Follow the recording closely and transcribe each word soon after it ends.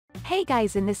Hey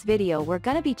guys, in this video we're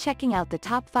gonna be checking out the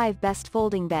top 5 best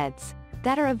folding beds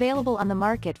that are available on the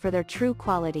market for their true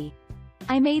quality.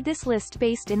 I made this list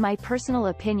based in my personal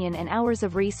opinion and hours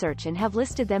of research and have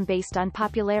listed them based on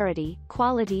popularity,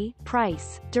 quality,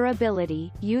 price, durability,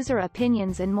 user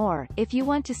opinions and more. If you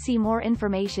want to see more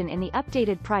information in the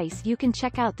updated price, you can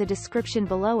check out the description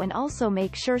below and also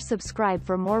make sure subscribe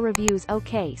for more reviews.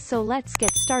 Okay, so let's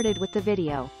get started with the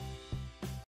video.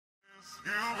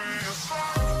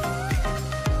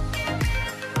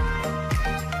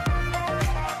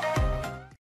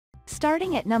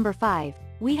 Starting at number 5,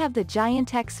 we have the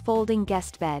Giantex Folding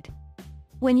Guest Bed.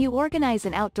 When you organize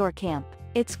an outdoor camp,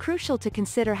 it's crucial to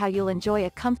consider how you'll enjoy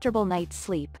a comfortable night's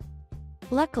sleep.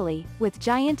 Luckily, with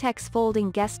Giantex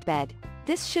Folding Guest Bed,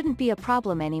 this shouldn't be a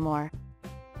problem anymore.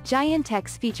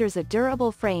 Giantex features a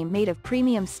durable frame made of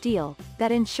premium steel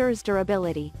that ensures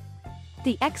durability.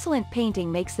 The excellent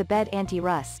painting makes the bed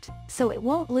anti-rust, so it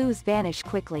won't vanish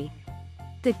quickly.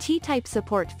 The T-type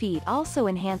support feet also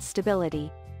enhance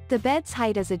stability. The bed's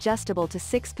height is adjustable to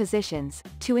 6 positions,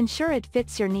 to ensure it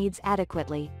fits your needs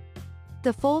adequately.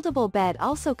 The foldable bed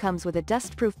also comes with a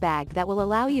dustproof bag that will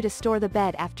allow you to store the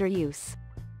bed after use.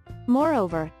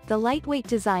 Moreover, the lightweight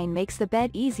design makes the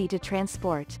bed easy to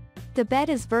transport. The bed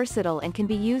is versatile and can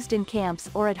be used in camps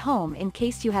or at home in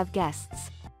case you have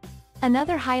guests.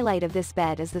 Another highlight of this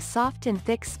bed is the soft and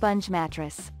thick sponge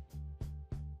mattress.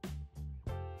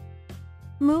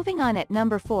 Moving on at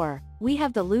number 4, we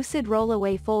have the LUCID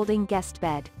Rollaway Folding Guest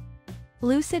Bed.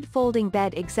 LUCID Folding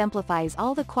Bed exemplifies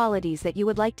all the qualities that you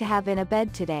would like to have in a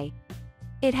bed today.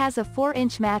 It has a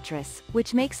 4-inch mattress,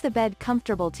 which makes the bed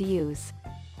comfortable to use.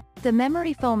 The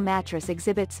memory foam mattress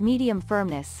exhibits medium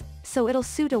firmness, so it'll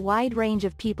suit a wide range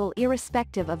of people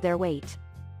irrespective of their weight.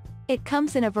 It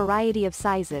comes in a variety of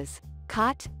sizes: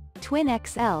 cot, twin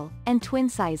XL, and twin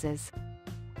sizes.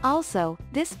 Also,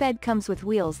 this bed comes with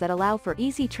wheels that allow for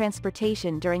easy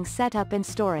transportation during setup and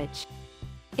storage.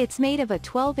 It's made of a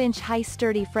 12-inch high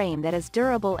sturdy frame that is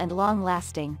durable and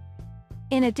long-lasting.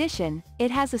 In addition, it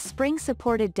has a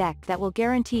spring-supported deck that will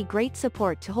guarantee great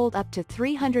support to hold up to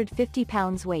 350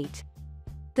 pounds weight.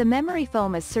 The memory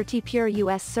foam is CertiPure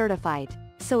US certified,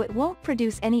 so it won't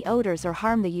produce any odors or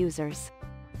harm the users.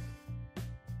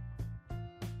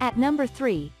 At number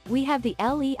 3, we have the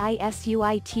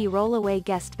LEISUIT Rollaway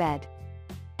Guest Bed.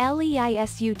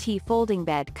 LEISUIT folding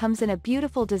bed comes in a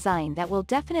beautiful design that will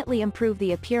definitely improve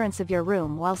the appearance of your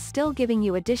room while still giving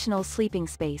you additional sleeping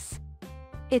space.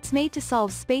 It's made to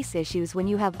solve space issues when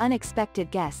you have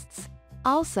unexpected guests.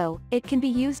 Also, it can be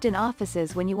used in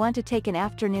offices when you want to take an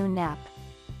afternoon nap.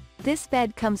 This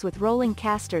bed comes with rolling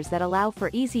casters that allow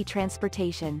for easy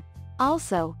transportation.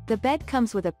 Also, the bed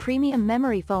comes with a premium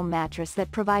memory foam mattress that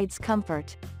provides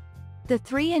comfort. The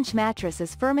 3-inch mattress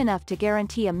is firm enough to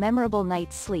guarantee a memorable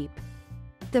night's sleep.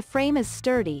 The frame is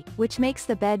sturdy, which makes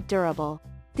the bed durable.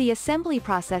 The assembly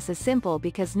process is simple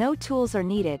because no tools are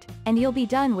needed, and you'll be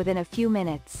done within a few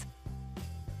minutes.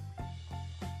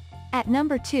 At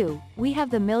number 2, we have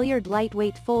the Milliard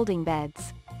Lightweight Folding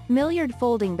Beds. Milliard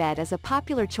folding bed is a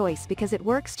popular choice because it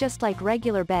works just like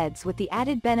regular beds with the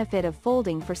added benefit of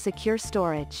folding for secure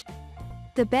storage.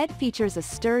 The bed features a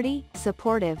sturdy,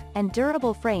 supportive, and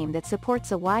durable frame that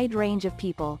supports a wide range of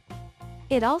people.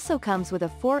 It also comes with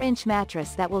a 4-inch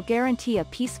mattress that will guarantee a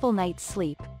peaceful night's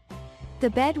sleep. The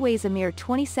bed weighs a mere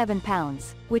 27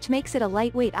 pounds, which makes it a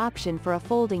lightweight option for a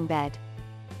folding bed.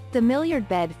 The Milliard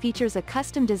bed features a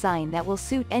custom design that will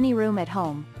suit any room at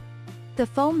home. The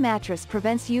foam mattress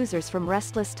prevents users from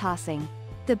restless tossing.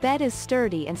 The bed is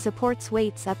sturdy and supports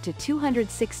weights up to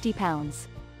 260 pounds.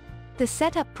 The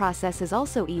setup process is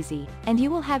also easy, and you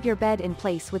will have your bed in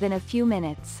place within a few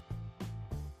minutes.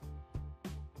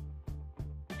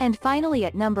 And finally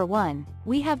at number 1,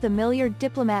 we have the Milliard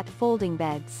Diplomat Folding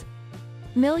Beds.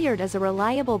 Milliard is a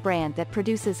reliable brand that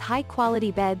produces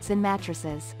high-quality beds and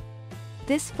mattresses.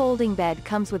 This folding bed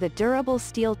comes with a durable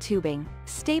steel tubing,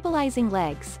 stabilizing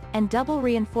legs, and double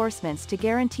reinforcements to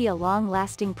guarantee a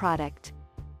long-lasting product.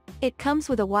 It comes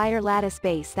with a wire lattice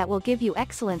base that will give you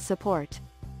excellent support.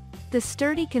 The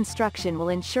sturdy construction will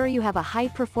ensure you have a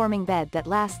high-performing bed that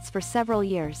lasts for several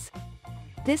years.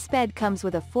 This bed comes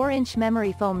with a 4-inch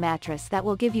memory foam mattress that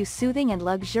will give you soothing and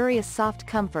luxurious soft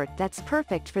comfort that's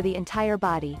perfect for the entire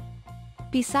body.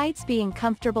 Besides being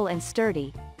comfortable and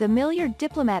sturdy, the Milliard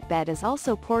Diplomat bed is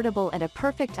also portable and a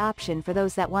perfect option for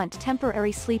those that want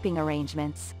temporary sleeping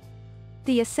arrangements.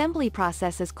 The assembly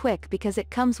process is quick because it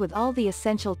comes with all the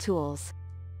essential tools.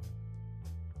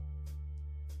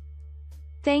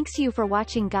 Thanks you for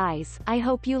watching guys. I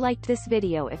hope you liked this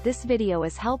video. If this video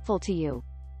is helpful to you,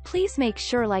 Please make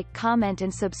sure like, comment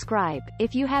and subscribe.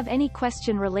 If you have any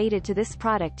question related to this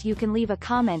product you can leave a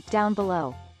comment down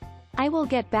below. I will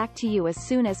get back to you as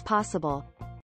soon as possible.